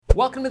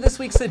Welcome to this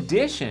week's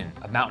edition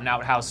of Mountain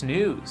Outhouse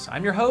News.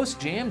 I'm your host,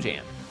 Jam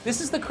Jam. This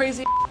is the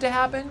crazy to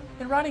happen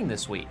in running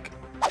this week.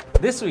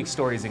 This week's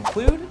stories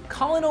include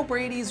Colin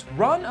O'Brady's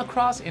run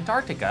across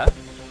Antarctica,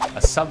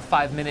 a sub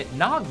 5-minute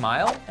Nog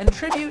Mile, and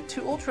tribute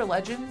to ultra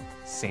legend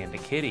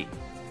Sanda Kitty.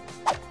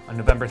 On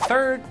November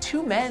 3rd,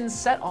 two men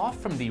set off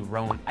from the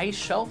Roan ice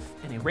shelf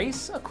in a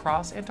race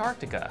across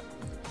Antarctica.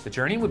 The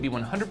journey would be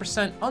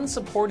 100%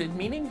 unsupported,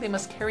 meaning they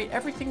must carry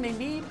everything they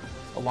need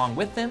along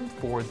with them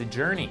for the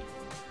journey.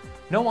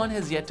 No one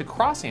has yet to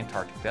cross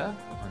Antarctica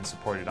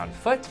unsupported on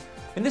foot,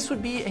 and this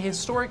would be a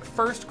historic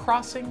first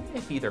crossing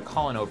if either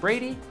Colin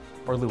O'Brady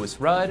or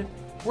Lewis Rudd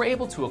were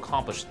able to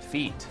accomplish the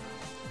feat.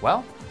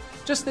 Well,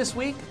 just this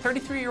week,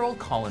 33-year-old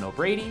Colin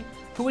O'Brady,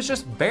 who was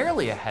just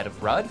barely ahead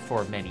of Rudd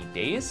for many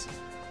days,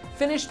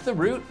 finished the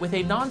route with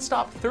a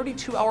non-stop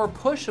 32-hour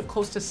push of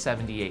close to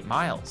 78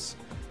 miles.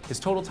 His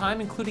total time,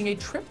 including a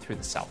trip through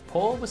the South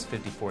Pole, was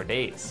 54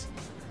 days.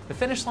 The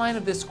finish line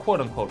of this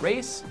quote-unquote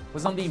race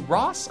was on the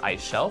Ross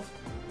Ice Shelf,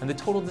 and the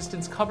total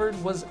distance covered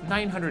was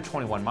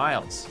 921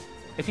 miles.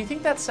 If you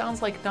think that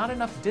sounds like not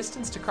enough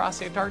distance to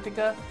cross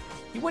Antarctica,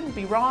 you wouldn't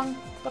be wrong,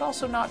 but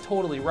also not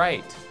totally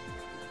right.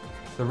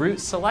 The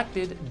route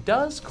selected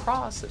does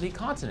cross the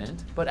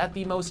continent, but at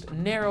the most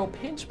narrow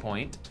pinch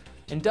point,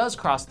 and does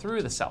cross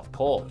through the South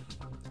Pole.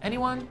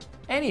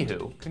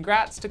 Anywho,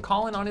 congrats to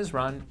Colin on his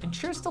run, and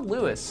cheers to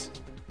Lewis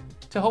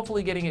to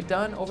hopefully getting it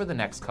done over the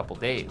next couple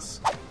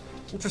days.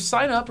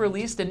 UltraSignup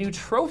released a new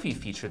trophy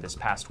feature this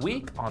past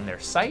week on their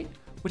site,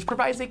 which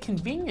provides a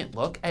convenient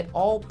look at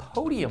all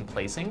podium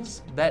placings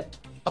that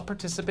a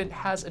participant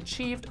has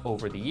achieved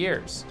over the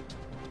years.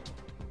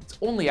 It's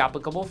only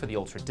applicable for the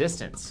ultra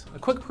distance. A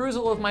quick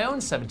perusal of my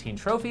own 17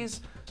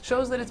 trophies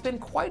shows that it's been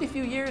quite a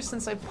few years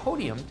since I've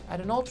podiumed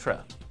at an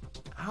ultra.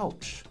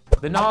 Ouch.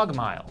 The Nog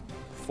Mile.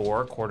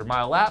 4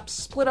 quarter-mile laps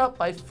split up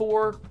by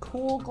 4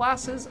 cool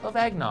glasses of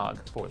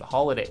eggnog for the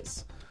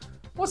holidays.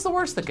 What's the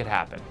worst that could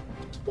happen?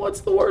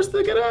 What's the worst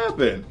that could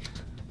happen?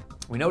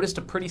 We noticed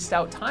a pretty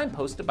stout time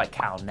posted by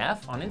Cal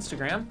Neff on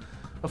Instagram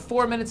of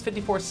 4 minutes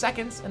 54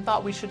 seconds and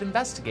thought we should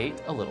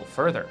investigate a little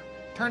further.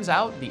 Turns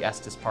out the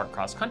Estes Park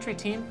cross country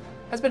team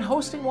has been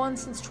hosting one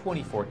since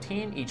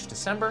 2014 each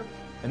December,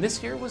 and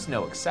this year was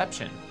no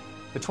exception.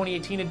 The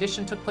 2018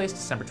 edition took place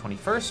December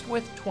 21st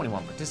with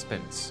 21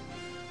 participants.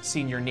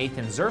 Senior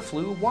Nathan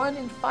Zerflu won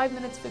in 5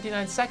 minutes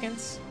 59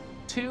 seconds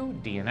to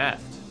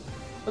DNF'd.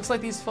 Looks like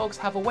these folks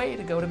have a way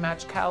to go to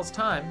match Cal's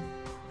time,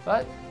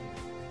 but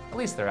at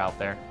least they're out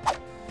there.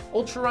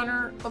 Ultra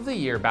Runner of the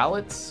Year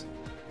ballots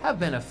have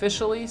been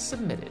officially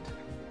submitted.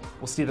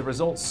 We'll see the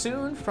results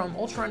soon from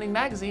Ultra Running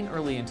Magazine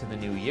early into the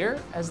new year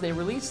as they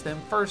release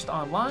them first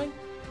online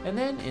and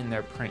then in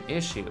their print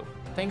issue.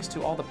 Thanks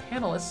to all the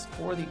panelists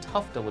for the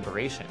tough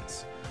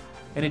deliberations.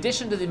 In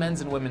addition to the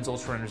men's and women's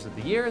Ultra Runners of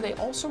the Year, they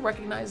also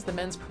recognize the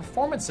men's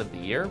Performance of the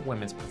Year,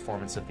 women's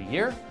Performance of the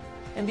Year,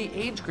 and the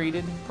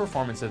age-graded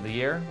Performance of the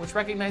Year, which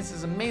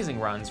recognizes amazing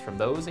runs from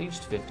those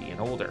aged 50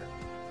 and older.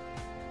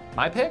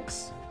 My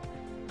picks?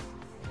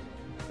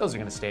 Those are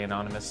going to stay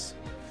anonymous.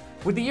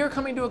 With the year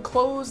coming to a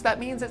close, that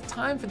means it's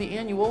time for the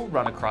annual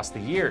Run Across the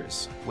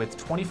Years. With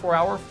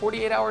 24-hour,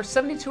 48-hour,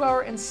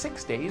 72-hour, and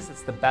 6 days,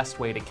 it's the best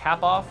way to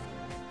cap off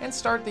and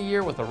start the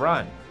year with a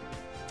run.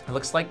 It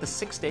looks like the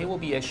 6-day will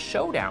be a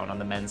showdown on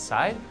the men's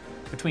side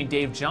between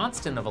Dave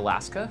Johnston of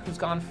Alaska, who's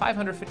gone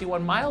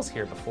 551 miles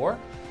here before,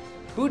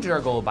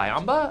 Bujargol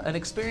Bayamba, an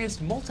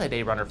experienced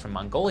multi-day runner from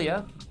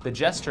Mongolia, the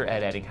jester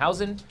Ed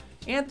Eddinghausen,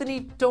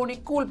 Anthony Tony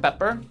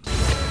Culpepper,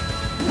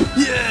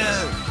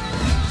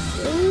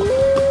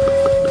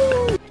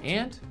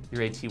 and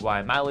your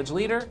ATY mileage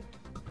leader,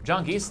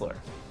 John Giesler.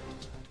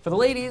 For the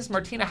ladies,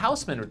 Martina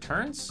Hausman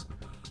returns,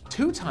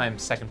 2-time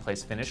second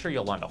place finisher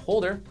Yolanda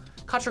Holder,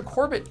 Katja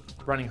Corbett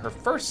running her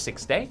first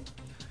 6-day,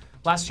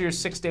 last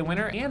year's 6-day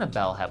winner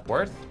Annabelle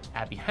Hepworth,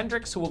 Abby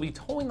Hendricks, who will be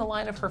towing the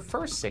line of her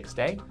first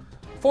 6-day,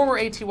 former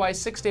ATY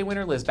 6-day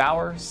winner Liz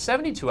Bauer,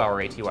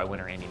 72-hour ATY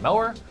winner Amy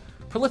Mower,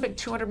 prolific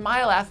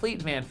 200-mile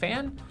athlete Van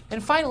Fan,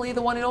 and finally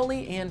the one and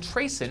only Ann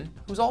Trayson,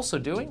 who's also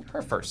doing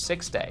her first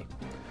 6-day.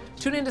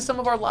 Tune into some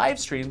of our live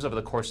streams over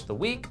the course of the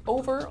week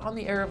over on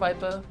the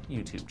Aravaipa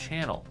YouTube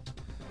channel.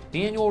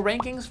 The annual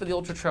rankings for the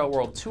Ultra Trail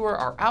World Tour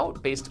are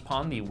out based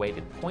upon the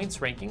weighted points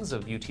rankings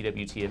of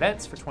UTWT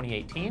events for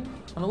 2018.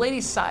 On the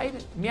ladies'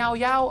 side, Miao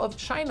Yao of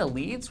China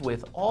leads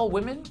with all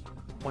women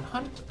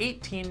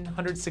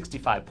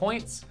 1,865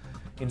 points.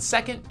 In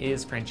second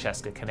is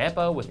Francesca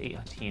Canepa with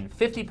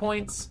 1,850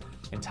 points.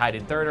 And tied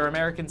in third are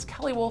Americans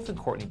Kelly Wolf and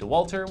Courtney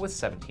DeWalter with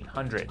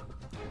 1,700.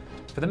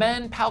 For the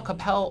men, Pau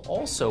Capel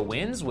also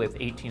wins with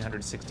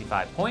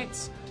 1,865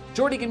 points.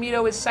 Jordi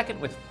Gamito is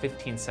second with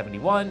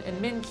 1,571, and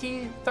Min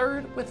Key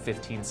third with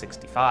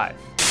 1,565.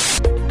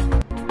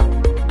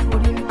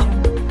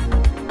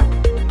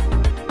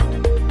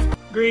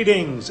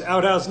 Greetings,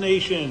 Outhouse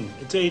Nation.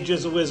 It's A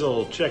Jizzle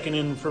Wizzle checking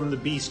in from the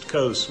Beast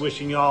Coast,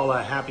 wishing y'all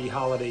a happy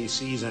holiday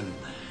season.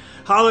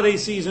 Holiday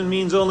season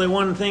means only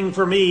one thing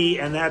for me,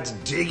 and that's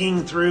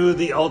digging through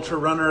the Ultra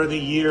Runner of the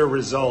Year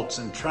results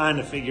and trying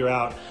to figure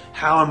out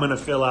how I'm going to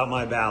fill out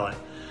my ballot.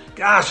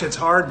 Gosh, it's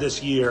hard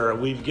this year.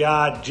 We've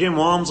got Jim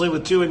Walmsley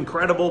with 2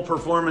 incredible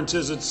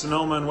performances at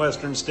Sonoma and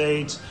Western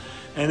States.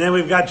 And then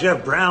we've got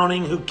Jeff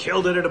Browning, who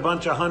killed it at a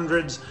bunch of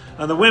hundreds.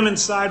 On the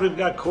women's side, we've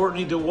got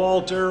Courtney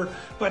DeWalter,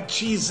 but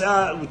she's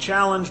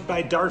challenged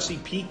by Darcy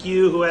Pique,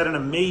 who had an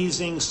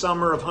amazing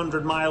summer of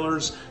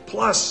 100-milers,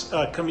 plus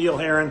Camille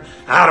Herron.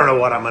 I don't know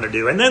what I'm going to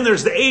do. And then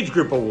there's the age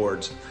group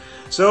awards.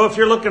 So if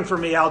you're looking for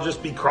me, I'll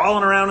just be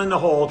crawling around in the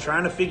hole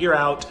trying to figure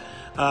out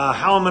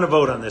how I'm going to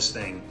vote on this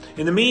thing.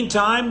 In the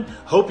meantime,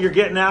 hope you're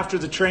getting after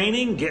the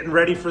training, getting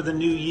ready for the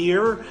new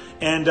year,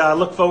 and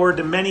look forward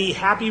to many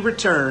happy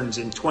returns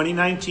in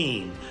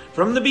 2019.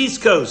 From the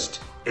Beast Coast,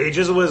 Age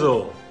as a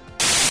Whizzle.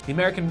 The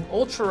American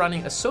Ultra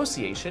Running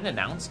Association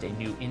announced a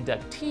new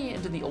inductee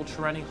into the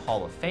Ultra Running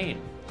Hall of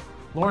Fame.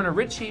 Lorna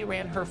Ritchie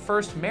ran her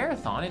first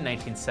marathon in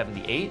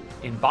 1978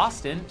 in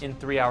Boston in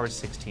 3 hours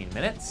 16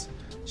 minutes.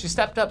 She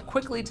stepped up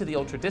quickly to the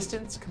ultra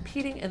distance,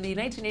 competing in the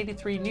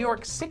 1983 New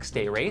York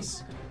 6-day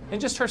race in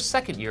just her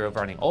second year of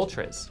running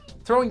ultras,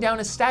 throwing down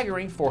a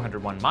staggering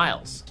 401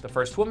 miles, the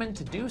first woman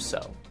to do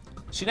so.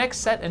 She next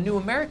set a new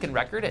American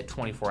record at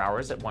 24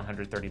 hours at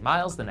 130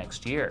 miles the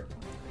next year.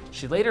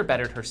 She later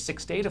bettered her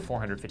 6-day to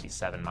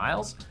 457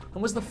 miles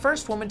and was the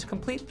first woman to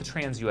complete the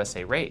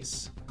Trans-USA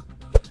race.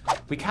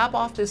 We cap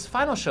off this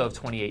final show of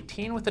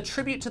 2018 with a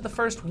tribute to the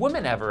first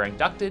woman ever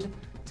inducted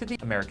to the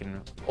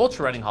American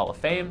Ultra Running Hall of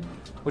Fame,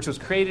 which was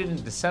created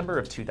in December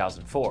of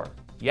 2004.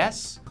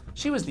 Yes,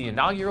 she was the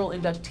inaugural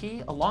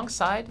inductee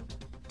alongside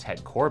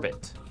Ted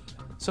Corbett.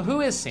 So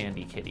who is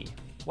Sandy Kitty?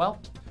 Well,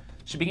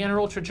 she began her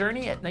ultra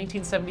journey at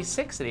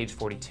 1976 at age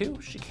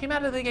 42. She came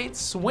out of the gate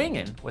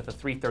swinging with a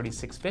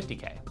 3:36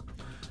 50K.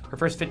 Her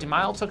first 50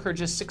 mile took her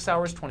just 6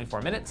 hours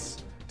 24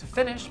 minutes to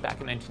finish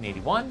back in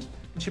 1981,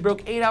 and she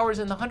broke 8 hours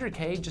in the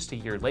 100K just a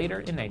year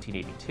later in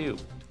 1982.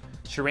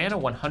 She ran a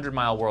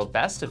 100-mile world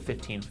best of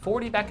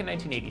 15:40 back in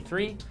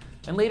 1983,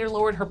 and later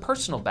lowered her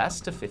personal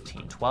best to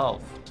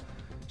 15:12.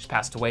 She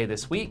passed away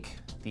this week,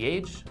 at the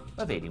age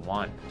of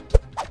 81.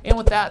 And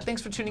with that,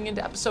 thanks for tuning in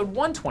to episode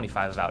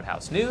 125 of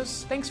Outhouse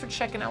News. Thanks for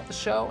checking out the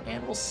show,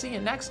 and we'll see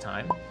you next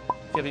time. If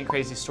you have any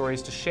crazy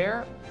stories to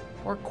share,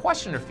 or a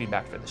question or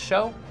feedback for the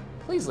show,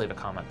 please leave a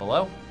comment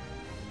below.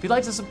 If you'd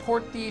like to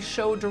support the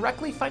show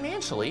directly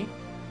financially,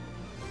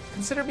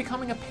 consider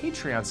becoming a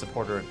Patreon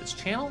supporter of this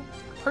channel,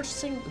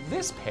 purchasing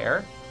this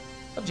pair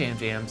of Jam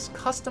Jam's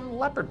custom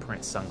leopard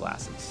print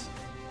sunglasses.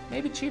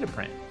 Maybe cheetah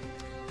print.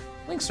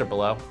 Links are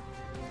below.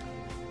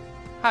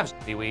 Have a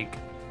shitty week.